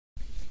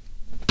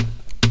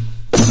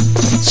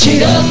She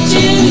loves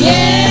you,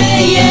 yeah,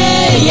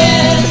 yeah,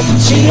 yeah.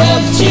 She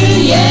loves you,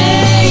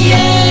 yeah,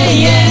 yeah,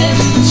 yeah.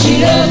 She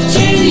loves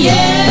you,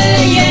 yeah,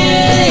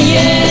 yeah,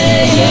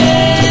 yeah, yeah.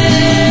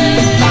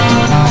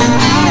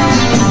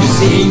 You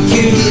think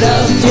you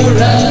loved your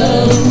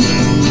love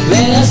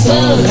when I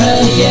saw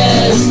her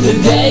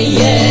yesterday,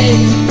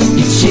 yeah.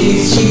 It's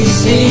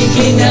she's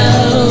thinking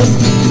of,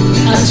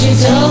 and she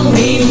told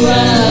me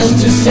what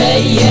to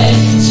say, yeah.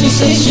 She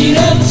said she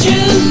loved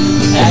you,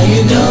 and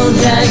you know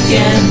that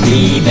can't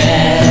be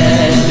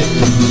bad.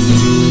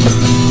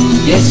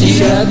 Yes, she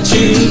loved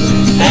you,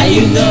 and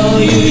you know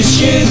you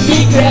should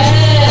be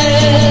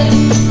glad.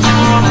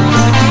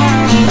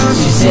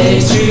 She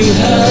said to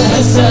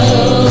her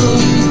soul,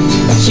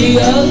 she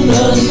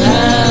almost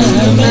had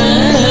her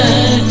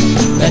mind,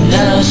 but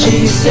now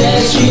she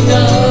says she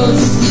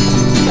knows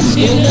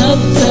you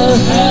loved her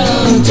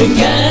to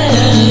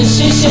kind.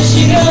 She said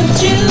she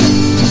loved you,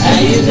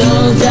 and you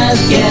know that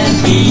can't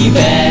be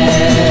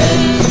bad.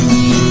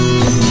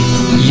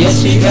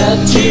 Yes, she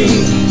loved you,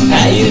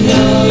 and you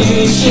know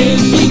you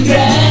should be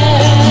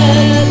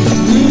glad.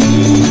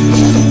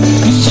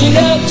 She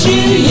loved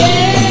you,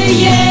 yeah,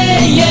 yeah,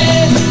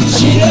 yeah.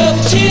 She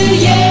loved you,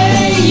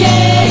 yeah,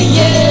 yeah,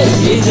 yeah.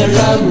 With a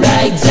love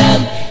like that,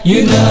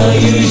 you know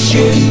you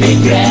should be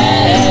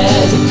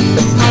glad.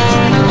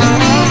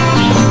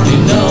 You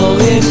know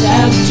it's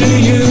up to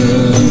you.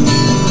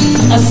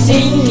 I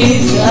think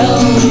it's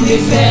only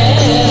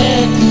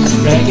fair.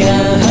 Like I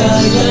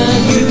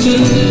love you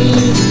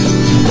too.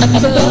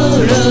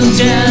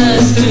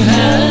 Apologize to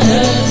her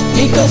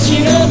because she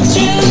loves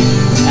you,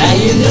 and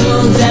you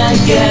know that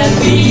can't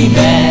be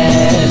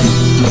bad.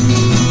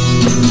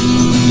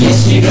 Yes,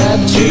 she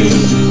loved you,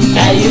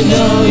 and you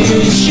know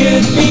you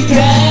should be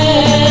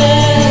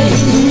glad.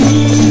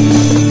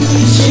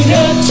 She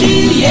loved you,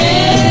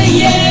 yeah,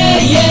 yeah,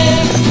 yeah.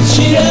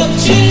 She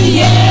loved you,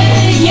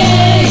 yeah,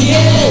 yeah,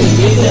 yeah.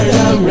 With a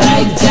love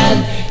like that,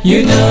 you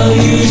know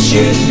you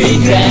should be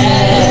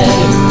glad.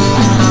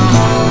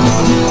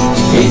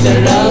 With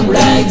a love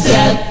like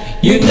that,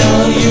 you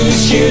know you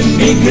should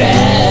be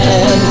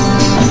glad.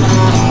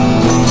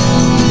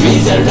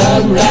 With a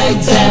love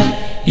like that,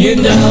 you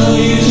know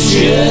you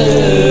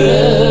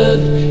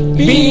should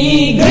be